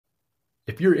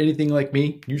If you're anything like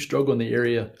me, you struggle in the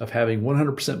area of having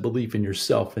 100% belief in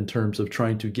yourself in terms of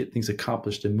trying to get things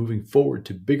accomplished and moving forward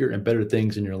to bigger and better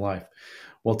things in your life.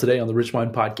 Well, today on the Rich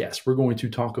Mind Podcast, we're going to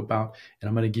talk about, and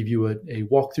I'm going to give you a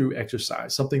walkthrough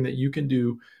exercise, something that you can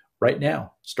do right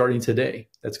now, starting today,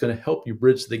 that's going to help you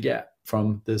bridge the gap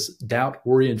from this doubt,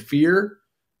 worry, and fear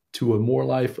to a more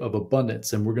life of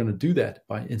abundance. And we're going to do that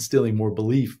by instilling more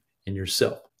belief in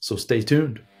yourself. So stay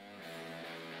tuned.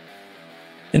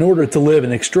 In order to live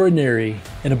an extraordinary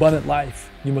and abundant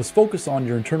life, you must focus on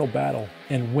your internal battle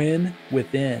and win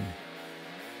within.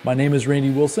 My name is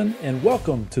Randy Wilson, and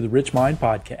welcome to the Rich Mind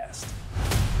Podcast.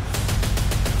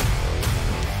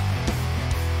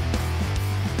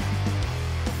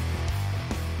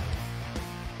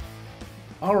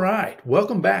 All right,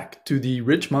 welcome back to the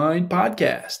Rich Mind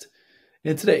Podcast.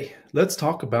 And today, let's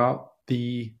talk about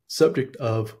the subject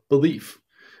of belief.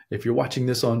 If you're watching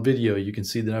this on video, you can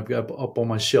see that I've got up on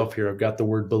my shelf here, I've got the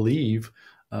word believe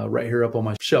right here up on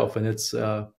my shelf. And it's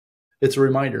a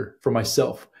reminder for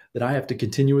myself that I have to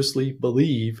continuously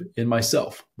believe in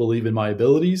myself, believe in my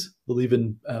abilities, believe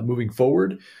in moving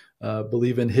forward,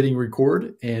 believe in hitting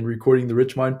record and recording the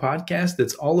Rich Mind Podcast.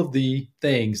 That's all of the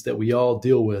things that we all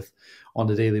deal with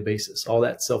on a daily basis, all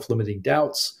that self-limiting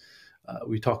doubts.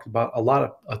 We talked about a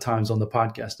lot of times on the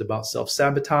podcast about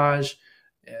self-sabotage.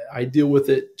 I deal with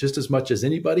it just as much as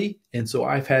anybody. And so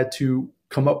I've had to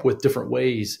come up with different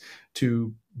ways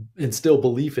to instill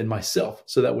belief in myself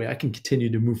so that way I can continue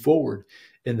to move forward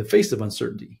in the face of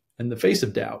uncertainty, in the face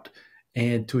of doubt,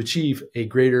 and to achieve a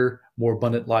greater, more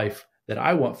abundant life that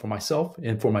I want for myself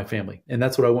and for my family. And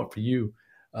that's what I want for you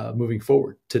moving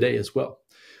forward today as well.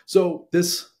 So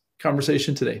this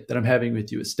conversation today that I'm having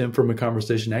with you, it stemmed from a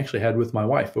conversation I actually had with my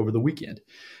wife over the weekend.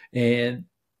 And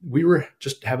we were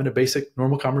just having a basic,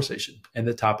 normal conversation, and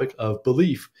the topic of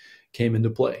belief came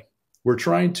into play. We're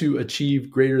trying to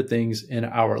achieve greater things in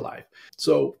our life.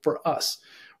 So for us,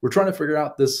 we're trying to figure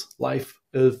out this life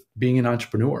of being an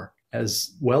entrepreneur,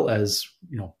 as well as,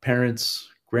 parents,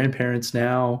 grandparents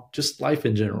now, just life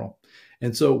in general.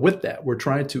 And so with that, we're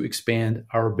trying to expand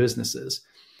our businesses.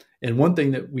 And one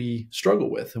thing that we struggle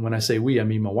with, and when I say we, I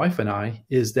mean my wife and I,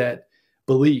 is that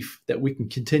belief that we can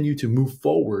continue to move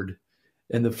forward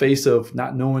in the face of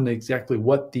not knowing exactly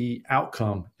what the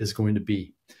outcome is going to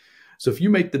be. So if you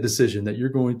make the decision that you're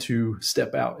going to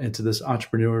step out into this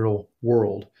entrepreneurial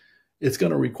world, it's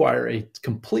going to require a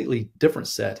completely different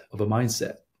set of a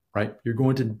mindset, right? You're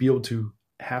going to be able to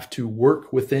have to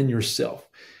work within yourself.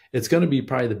 It's going to be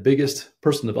probably the biggest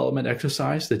personal development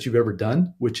exercise that you've ever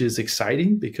done, which is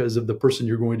exciting because of the person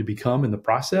you're going to become in the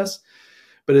process.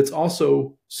 But it's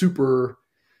also super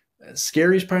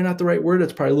scary is probably not the right word.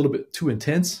 It's probably a little bit too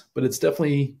intense, but it's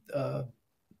definitely,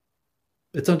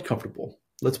 it's uncomfortable.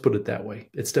 Let's put it that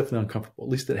way. It's definitely uncomfortable. At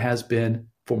least it has been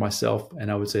for myself. And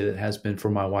I would say that it has been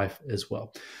for my wife as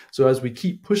well. So as we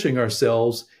keep pushing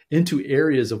ourselves into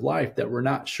areas of life that we're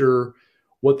not sure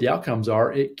what the outcomes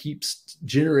are, it keeps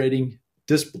generating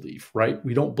disbelief, right?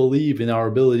 We don't believe in our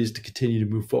abilities to continue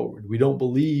to move forward. We don't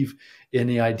believe in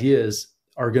the ideas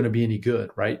are going to be any good,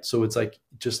 right? So it's like,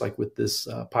 just like with this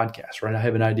podcast, right? I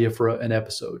have an idea for an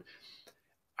episode.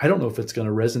 I don't know if it's going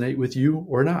to resonate with you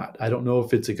or not. I don't know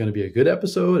if it's going to be a good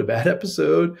episode, a bad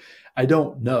episode. I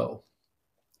don't know.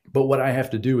 But what I have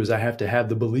to do is I have to have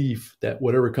the belief that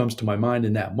whatever comes to my mind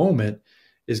in that moment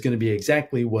is going to be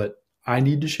exactly what I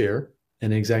need to share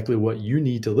and exactly what you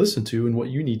need to listen to and what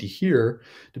you need to hear,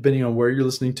 depending on where you're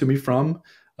listening to me from,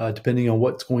 depending on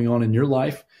what's going on in your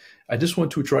life. I just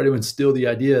want to try to instill the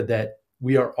idea that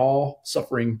we are all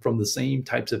suffering from the same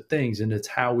types of things, and it's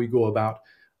how we go about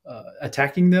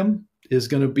attacking them is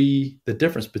going to be the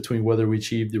difference between whether we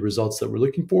achieve the results that we're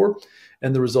looking for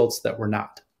and the results that we're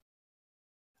not.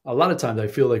 A lot of times I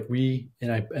feel like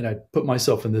I put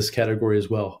myself in this category as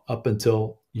well, up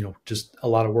until, just a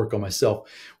lot of work on myself.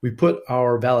 We put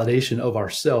our validation of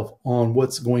ourselves on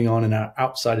what's going on in our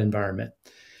outside environment.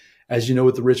 As you know,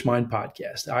 with the Rich Mind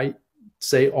Podcast, I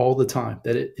say all the time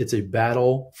that it's a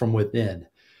battle from within.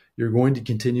 You're going to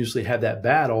continuously have that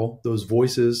battle. Those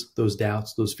voices, those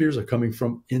doubts, those fears are coming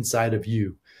from inside of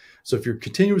you. So if you're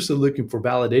continuously looking for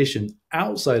validation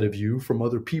outside of you from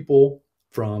other people,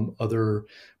 from other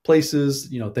places,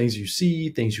 things you see,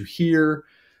 things you hear,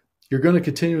 you're going to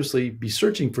continuously be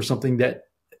searching for something that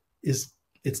it's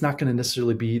not going to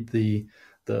necessarily be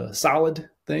the solid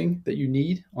thing that you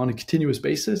need on a continuous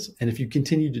basis. And if you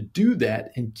continue to do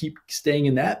that and keep staying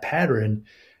in that pattern,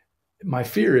 my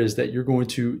fear is that you're going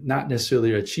to not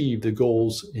necessarily achieve the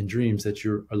goals and dreams that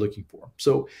you are looking for.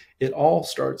 So it all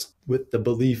starts with the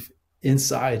belief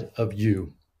inside of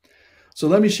you. So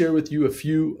let me share with you a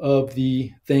few of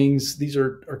the things. These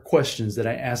are questions that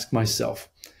I ask myself.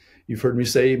 You've heard me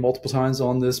say multiple times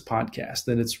on this podcast,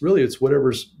 and it's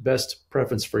whatever's best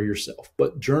preference for yourself.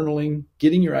 But journaling,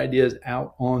 getting your ideas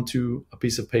out onto a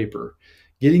piece of paper,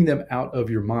 getting them out of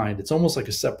your mind, it's almost like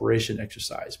a separation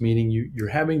exercise, meaning you're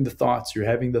having the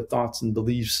thoughts and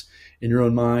beliefs in your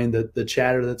own mind, the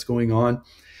chatter that's going on.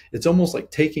 It's almost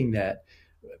like taking that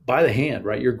by the hand,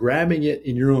 right? You're grabbing it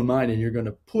in your own mind and you're going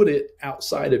to put it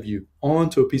outside of you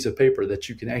onto a piece of paper that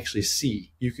you can actually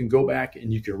see. You can go back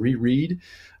and you can reread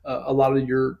a lot of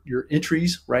your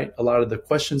entries, right? A lot of the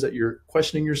questions that you're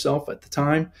questioning yourself at the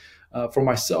time. For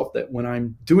myself, that when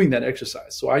I'm doing that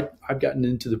exercise, so I've gotten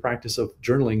into the practice of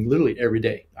journaling literally every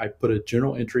day. I put a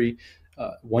journal entry,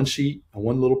 one sheet, a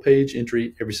one little page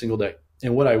entry every single day.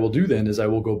 And what I will do then is I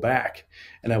will go back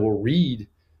and I will read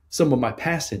some of my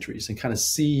past entries and kind of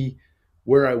see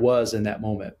where I was in that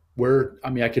moment.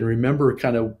 I can remember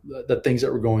kind of the things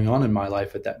that were going on in my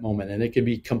life at that moment. And it can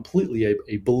be completely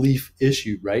a belief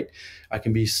issue, right? I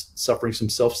can be suffering some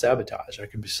self-sabotage. I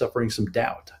can be suffering some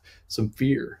doubt, some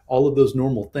fear, all of those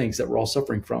normal things that we're all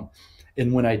suffering from.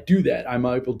 And when I do that, I'm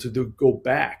able to go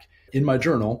back in my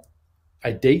journal.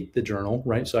 I date the journal,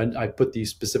 right? So I put the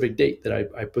specific date that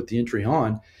I put the entry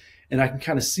on, and I can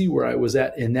kind of see where I was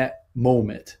at in that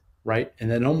moment, right? And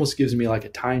then it almost gives me like a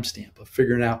timestamp of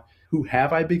figuring out who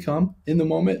have I become in the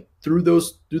moment through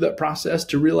that process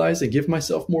to realize and give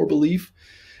myself more belief.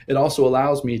 It also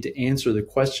allows me to answer the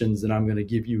questions that I'm going to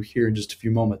give you here in just a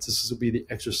few moments. This will be the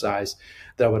exercise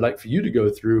that I would like for you to go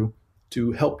through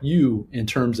to help you in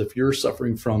terms of if you're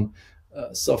suffering from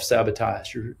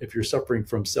self-sabotage, if you're suffering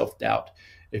from self-doubt,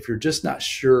 if you're just not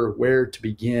sure where to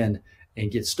begin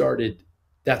and get started.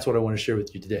 That's what I want to share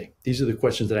with you today. These are the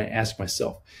questions that I ask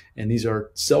myself. And these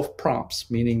are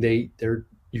self-prompts, meaning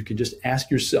you can just ask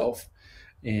yourself.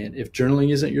 And if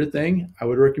journaling isn't your thing, I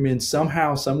would recommend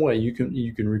somehow, some way, you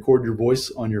can record your voice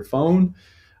on your phone,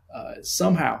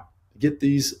 somehow get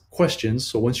these questions.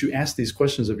 So once you ask these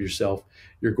questions of yourself,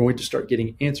 you're going to start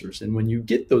getting answers. And when you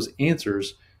get those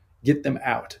answers, get them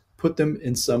out, put them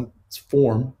in some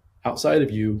form outside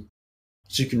of you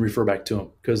so you can refer back to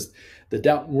them. Because the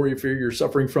doubt and worry, fear you're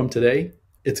suffering from today,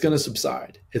 it's going to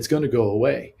subside. It's going to go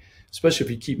away, especially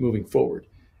if you keep moving forward.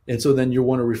 And so then you'll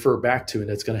want to refer back to it.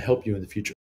 That's going to help you in the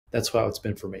future. That's how it's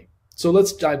been for me. So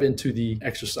let's dive into the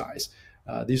exercise.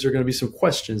 These are going to be some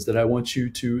questions that I want you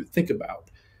to think about.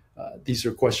 These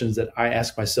are questions that I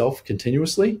ask myself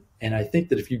continuously. And I think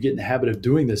that if you get in the habit of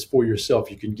doing this for yourself,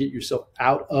 you can get yourself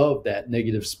out of that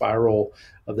negative spiral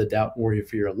of the doubt, worry,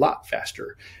 fear a lot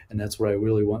faster. And that's what I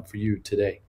really want for you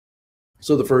today.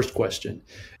 So the first question,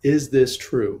 is this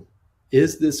true?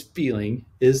 Is this feeling,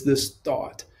 is this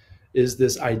thought, is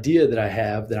this idea that I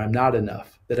have that I'm not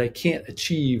enough, that I can't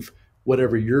achieve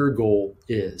whatever your goal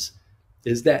is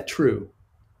that true?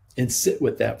 And sit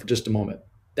with that for just a moment.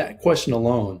 That question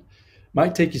alone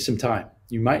might take you some time.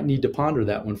 You might need to ponder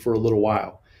that one for a little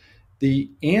while. The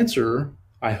answer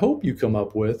I hope you come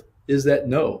up with is that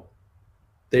no,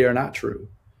 they are not true.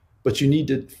 But you need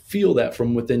to feel that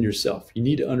from within yourself. You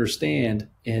need to understand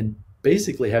and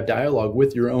basically have dialogue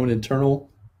with your own internal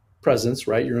presence,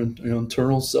 right? Your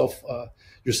internal self,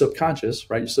 your subconscious,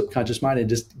 right? Your subconscious mind, and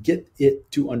just get it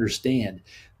to understand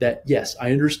that, yes,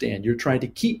 I understand. You're trying to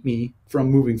keep me from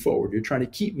moving forward. You're trying to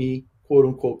keep me, quote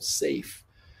unquote, safe.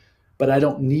 But I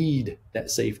don't need that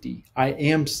safety. I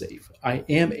am safe. I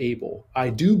am able. I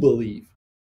do believe.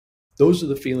 Those are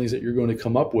the feelings that you're going to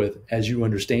come up with as you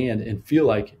understand and feel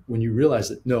like when you realize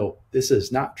that, no, this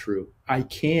is not true. I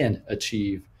can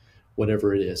achieve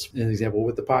whatever it is. An example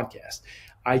with the podcast.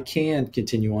 I can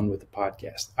continue on with the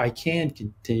podcast. I can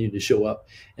continue to show up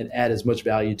and add as much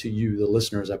value to you, the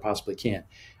listener, as I possibly can.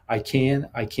 I can.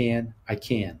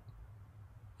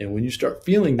 And when you start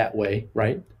feeling that way,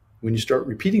 right? When you start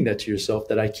repeating that to yourself,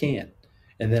 that I can,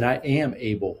 and then I am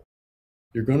able,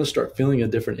 you're going to start feeling a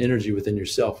different energy within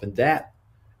yourself. And that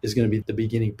is going to be the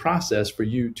beginning process for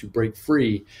you to break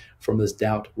free from this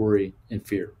doubt, worry, and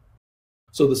fear.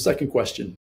 So the second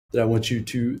question that I want you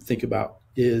to think about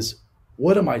is,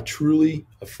 what am I truly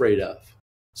afraid of?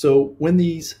 So when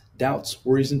these doubts,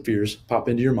 worries, and fears pop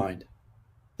into your mind,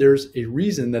 there's a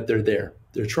reason that they're there.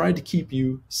 They're trying to keep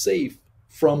you safe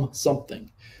from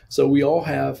something. So we all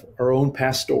have our own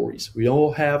past stories. We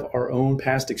all have our own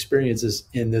past experiences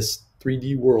in this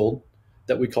 3D world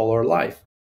that we call our life.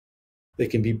 They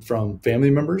can be from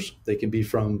family members. They can be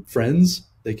from friends.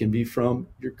 They can be from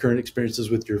your current experiences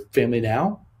with your family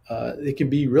now. It can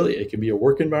be a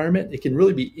work environment. It can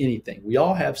really be anything. We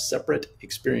all have separate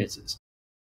experiences.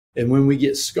 And when we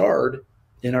get scarred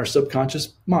in our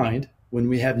subconscious mind, when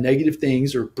we have negative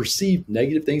things or perceived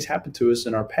negative things happen to us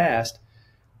in our past,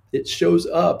 it shows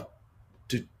up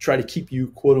to try to keep you,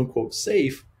 quote unquote,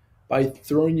 safe by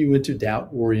throwing you into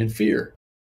doubt, worry, and fear.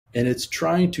 And it's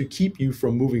trying to keep you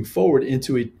from moving forward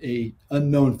into a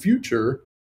unknown future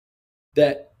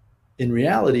that in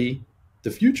reality,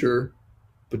 the future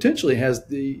potentially has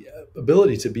the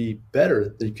ability to be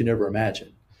better than you can ever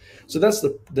imagine. So that's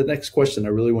the next question I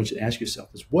really want you to ask yourself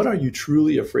is, what are you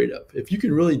truly afraid of? If you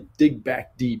can really dig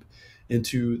back deep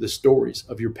into the stories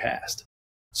of your past.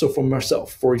 So for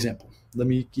myself, for example, let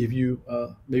me give you,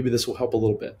 maybe this will help a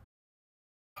little bit.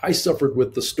 I suffered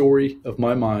with the story of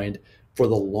my mind for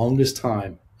the longest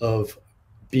time of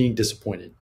being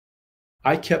disappointed.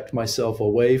 I kept myself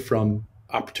away from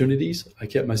opportunities. I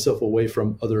kept myself away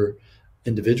from other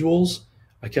individuals.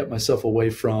 I kept myself away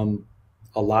from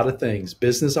a lot of things,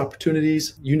 business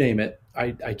opportunities, you name it.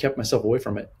 I kept myself away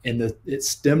from it. And it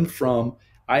stemmed from,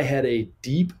 I had a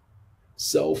deep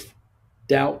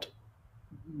self-doubt,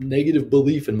 negative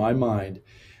belief in my mind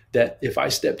that if I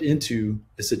stepped into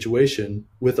a situation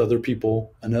with other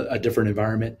people, a different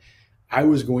environment, I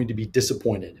was going to be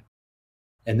disappointed.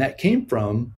 And that came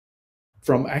from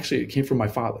actually, it came from my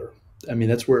father. I mean,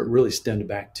 that's where it really stemmed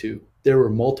back to. There were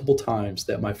multiple times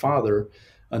that my father,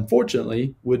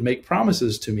 unfortunately, would make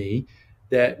promises to me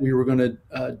that we were going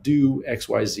to do X,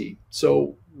 Y, Z.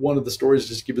 So one of the stories,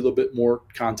 just to give you a little bit more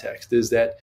context, is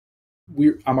that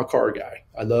I'm a car guy.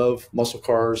 I love muscle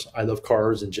cars. I love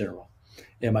cars in general.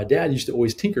 And my dad used to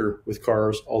always tinker with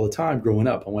cars all the time growing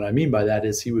up. And what I mean by that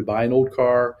is he would buy an old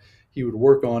car, he would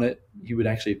work on it, he would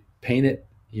actually paint it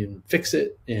and fix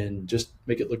it and just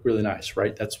make it look really nice,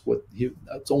 right? That's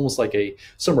almost like a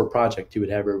summer project he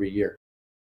would have every year.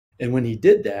 And when he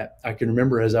did that, I can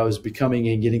remember as I was becoming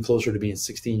and getting closer to being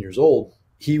 16 years old,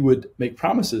 he would make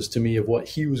promises to me of what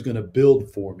he was going to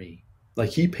build for me.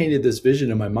 Like he painted this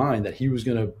vision in my mind that he was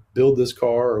going to build this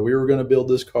car, or we were going to build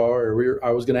this car, or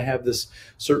I was going to have this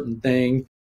certain thing.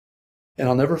 And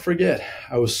I'll never forget,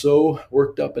 I was so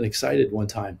worked up and excited one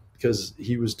time because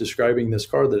he was describing this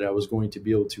car that I was going to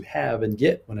be able to have and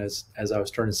get as I was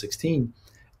turning 16.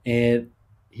 And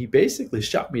he basically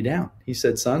shot me down. He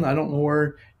said, son, I don't know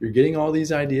where you're getting all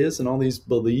these ideas and all these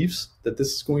beliefs that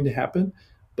this is going to happen,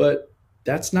 but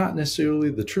that's not necessarily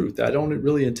the truth. I don't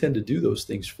really intend to do those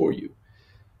things for you.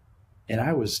 And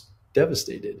I was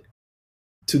devastated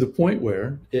to the point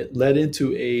where it led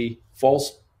into a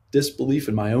false disbelief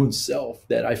in my own self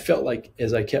that I felt like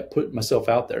as I kept putting myself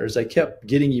out there, as I kept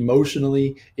getting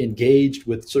emotionally engaged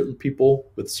with certain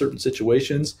people, with certain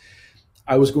situations,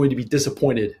 I was going to be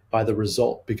disappointed by the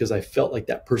result because I felt like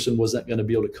that person wasn't going to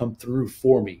be able to come through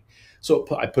for me. So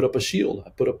I put up a shield.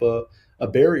 I put up a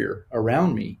barrier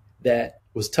around me that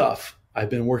was tough. I've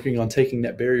been working on taking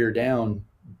that barrier down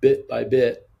bit by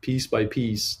bit, piece by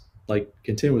piece, like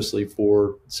continuously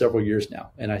for several years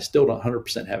now. And I still don't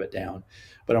 100% have it down,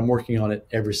 but I'm working on it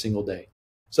every single day.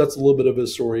 So that's a little bit of a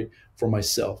story for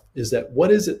myself, is that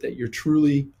what is it that you're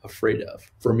truly afraid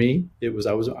of? For me,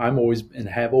 I'm always and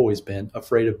have always been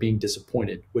afraid of being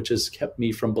disappointed, which has kept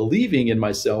me from believing in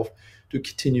myself to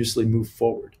continuously move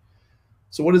forward.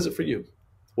 So what is it for you?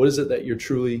 What is it that you're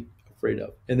truly afraid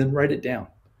of? And then write it down.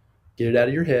 Get it out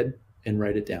of your head and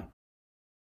write it down.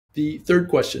 The third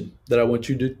question that I want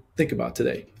you to think about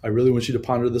today, I really want you to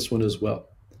ponder this one as well,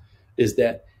 is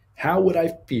that how would I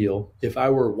feel if I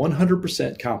were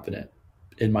 100% confident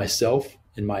in myself,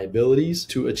 in my abilities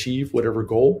to achieve whatever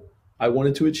goal I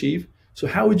wanted to achieve? So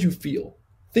how would you feel?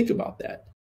 Think about that.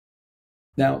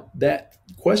 Now, that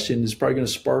question is probably going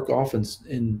to spark off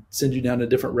and send you down a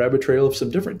different rabbit trail of some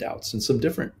different doubts and some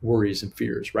different worries and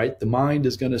fears, right? The mind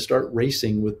is going to start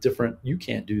racing with different, you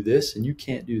can't do this and you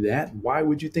can't do that. Why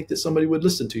would you think that somebody would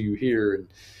listen to you here and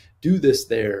do this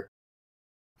there?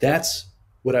 That's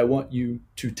what I want you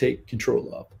to take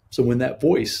control of. So when that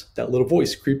little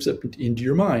voice creeps up into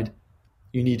your mind,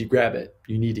 you need to grab it.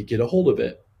 You need to get a hold of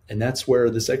it. And that's where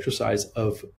this exercise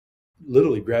of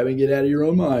literally grabbing it out of your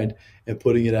own mind and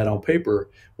putting it out on paper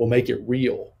will make it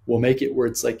real. Will make it where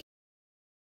it's like,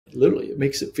 literally, it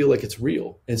makes it feel like it's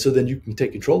real. And so then you can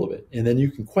take control of it and then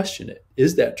you can question it.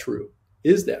 Is that true?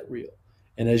 Is that real?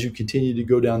 And as you continue to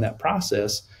go down that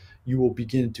process, you will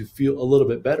begin to feel a little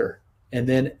bit better. And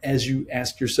then as you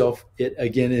ask yourself it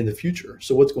again in the future.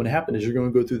 So what's going to happen is you're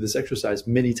going to go through this exercise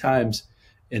many times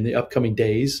in the upcoming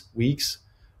days, weeks,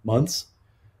 months.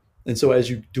 And so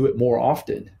as you do it more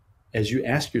often, as you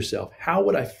ask yourself, how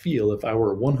would I feel if I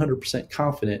were 100%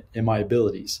 confident in my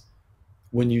abilities?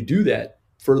 When you do that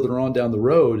further on down the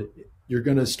road, you're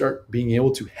going to start being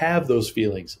able to have those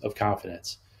feelings of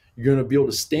confidence. You're going to be able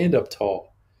to stand up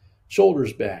tall,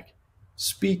 shoulders back,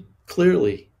 speak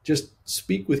clearly. Just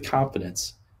speak with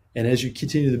confidence. And as you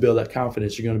continue to build that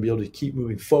confidence, you're going to be able to keep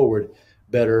moving forward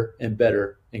better and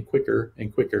better and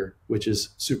quicker, which is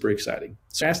super exciting.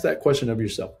 So ask that question of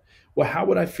yourself. Well, how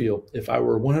would I feel if I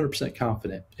were 100%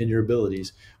 confident in your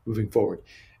abilities moving forward?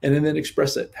 And then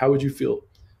express it. How would you feel?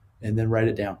 And then write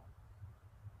it down.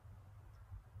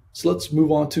 So let's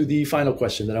move on to the final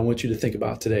question that I want you to think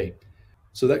about today.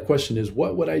 So that question is,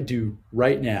 what would I do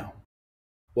right now?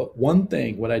 What one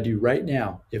thing would I do right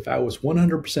now if I was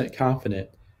 100% confident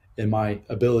in my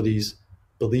abilities,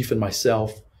 belief in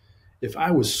myself, if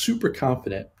I was super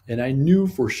confident and I knew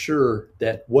for sure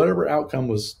that whatever outcome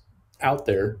was out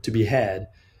there to be had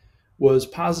was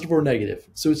positive or negative.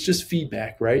 So it's just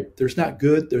feedback, right? There's not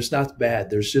good, there's not bad.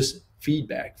 There's just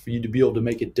feedback for you to be able to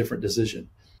make a different decision.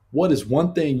 What is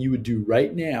one thing you would do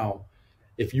right now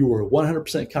if you were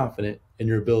 100% confident in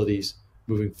your abilities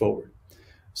moving forward?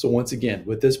 So once again,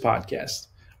 with this podcast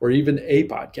or even a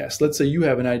podcast, let's say you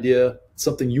have an idea,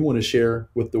 something you want to share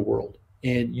with the world,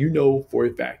 and you know for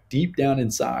a fact, deep down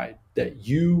inside, that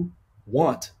you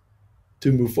want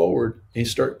to move forward and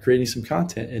start creating some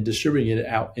content and distributing it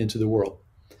out into the world.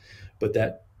 But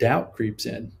that doubt creeps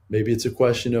in. Maybe it's a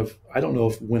question of, I don't know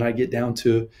if when I get down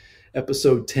to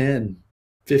episode 10,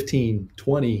 15,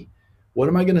 20, what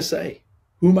am I going to say?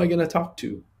 Who am I going to talk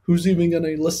to? Who's even going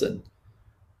to listen?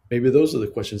 Maybe those are the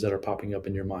questions that are popping up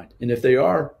in your mind. And if they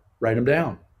are, write them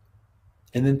down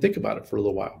and then think about it for a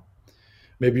little while.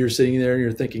 Maybe you're sitting there and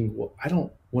you're thinking, well, I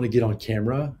don't want to get on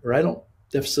camera, or I don't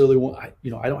necessarily want, I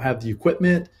don't have the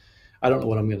equipment. I don't know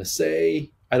what I'm going to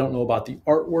say. I don't know about the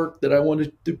artwork that I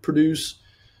wanted to produce.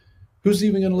 Who's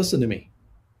even going to listen to me?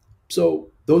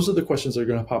 So those are the questions that are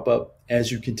going to pop up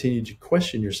as you continue to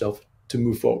question yourself to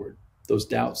move forward. Those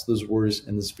doubts, those worries,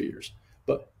 and those fears.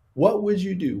 But what would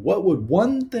you do? What would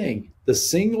one thing, the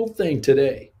single thing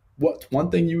today, what's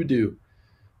one thing you would do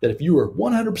that if you were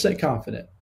 100% confident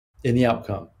in the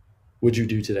outcome, would you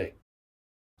do today?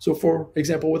 So for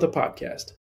example, with a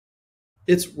podcast,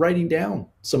 it's writing down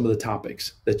some of the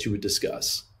topics that you would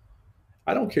discuss.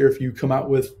 I don't care if you come out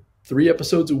with 3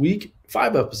 episodes a week,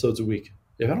 5 episodes a week.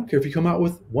 I don't care if you come out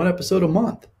with 1 episode a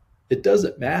month. It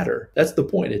doesn't matter. That's the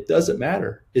point. It doesn't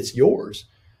matter. It's yours.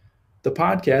 The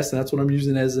podcast, and that's what I'm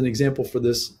using as an example for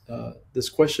this this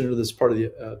question or this part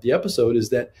of the episode, is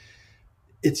that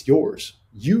it's yours.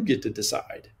 You get to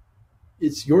decide.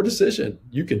 It's your decision.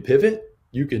 You can pivot.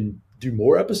 You can do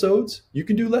more episodes. You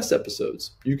can do less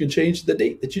episodes. You can change the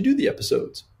date that you do the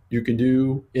episodes. You can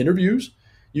do interviews.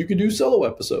 You can do solo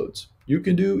episodes. You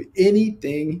can do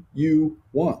anything you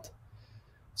want.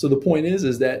 So the point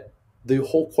is that the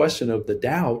whole question of the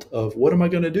doubt of what am I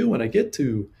going to do when I get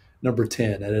to number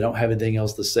 10 and I don't have anything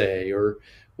else to say, or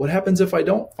what happens if I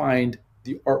don't find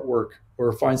the artwork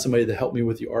or find somebody to help me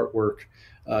with the artwork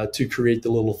to create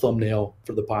the little thumbnail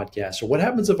for the podcast, or what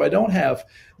happens if I don't have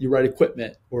the right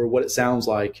equipment or what it sounds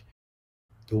like.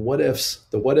 The what ifs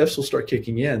will start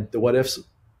kicking in. The what ifs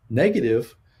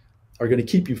negative are going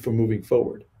to keep you from moving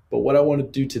forward. But what I want to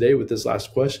do today with this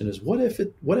last question is, what if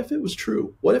it was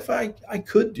true? What if I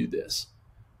could do this?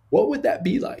 What would that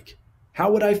be like?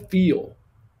 How would I feel?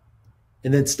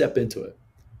 And then step into it.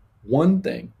 One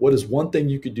thing. What is one thing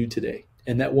you could do today?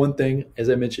 And that one thing,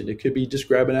 as I mentioned, it could be just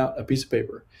grabbing out a piece of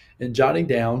paper and jotting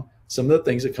down some of the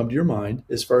things that come to your mind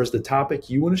as far as the topic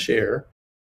you want to share.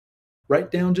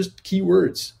 Write down just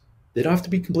keywords. They don't have to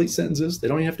be complete sentences. They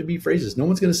don't even have to be phrases. No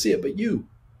one's going to see it but you.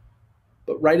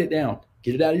 But write it down.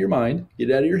 Get it out of your mind.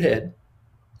 Get it out of your head.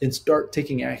 And start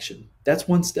taking action. That's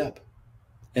one step.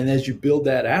 And as you build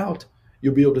that out,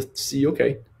 you'll be able to see,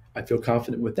 okay, I feel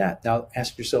confident with that. Now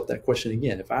ask yourself that question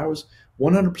again. If I was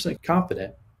 100%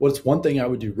 confident, what's one thing I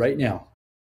would do right now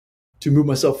to move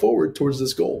myself forward towards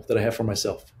this goal that I have for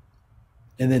myself?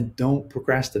 And then don't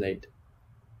procrastinate.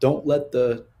 Don't let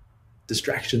the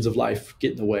distractions of life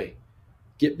get in the way.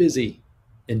 Get busy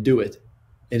and do it.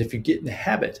 And if you get in the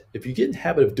habit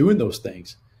of doing those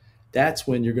things, that's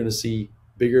when you're going to see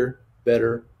bigger,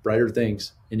 better, brighter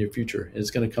things in your future. And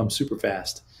it's going to come super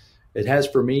fast. It has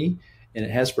for me, and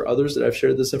it has for others that I've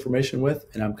shared this information with,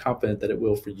 and I'm confident that it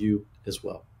will for you as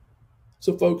well.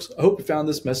 So folks, I hope you found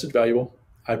this message valuable.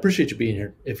 I appreciate you being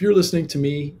here. If you're listening to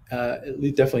me, at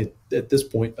least definitely at this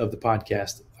point of the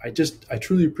podcast, I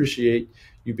truly appreciate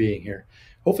you being here.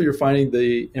 Hopefully you're finding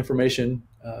the information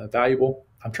valuable.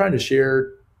 I'm trying to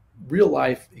share real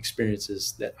life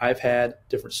experiences that I've had,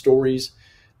 different stories,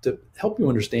 to help you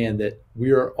understand that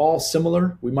we are all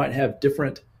similar. We might have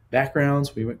different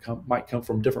backgrounds. We might come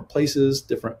from different places,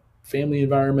 different family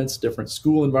environments, different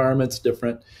school environments,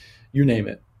 different, you name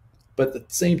it. But at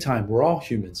the same time, we're all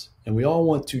humans and we all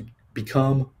want to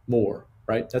become more,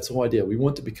 right? That's the whole idea. We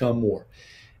want to become more.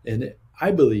 And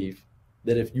I believe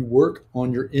that if you work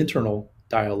on your internal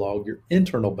dialogue, your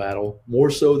internal battle,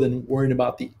 more so than worrying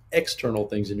about the external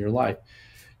things in your life,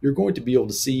 you're going to be able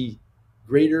to see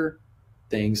greater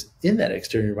things in that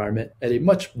exterior environment at a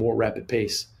much more rapid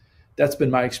pace. That's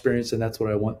been my experience, and that's what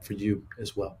I want for you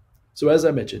as well. So as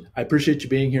I mentioned, I appreciate you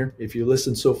being here. If you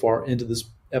listened so far into this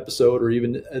episode or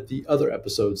even at the other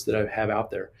episodes that I have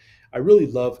out there, I really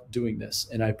love doing this,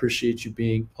 and I appreciate you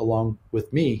being along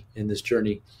with me in this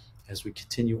journey as we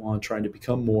continue on trying to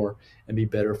become more and be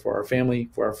better for our family,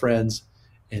 for our friends,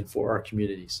 and for our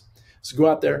communities. So go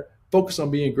out there, focus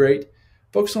on being great,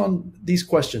 focus on these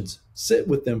questions, sit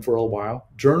with them for a while,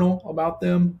 journal about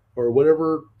them, or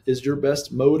whatever is your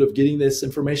best mode of getting this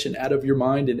information out of your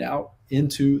mind and out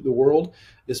into the world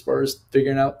as far as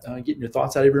figuring out, getting your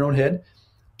thoughts out of your own head.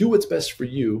 Do what's best for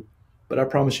you, but I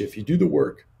promise you, if you do the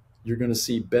work, you're going to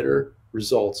see better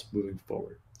results moving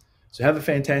forward. So have a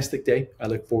fantastic day. I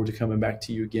look forward to coming back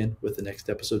to you again with the next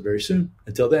episode very soon.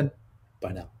 Until then,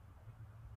 bye now.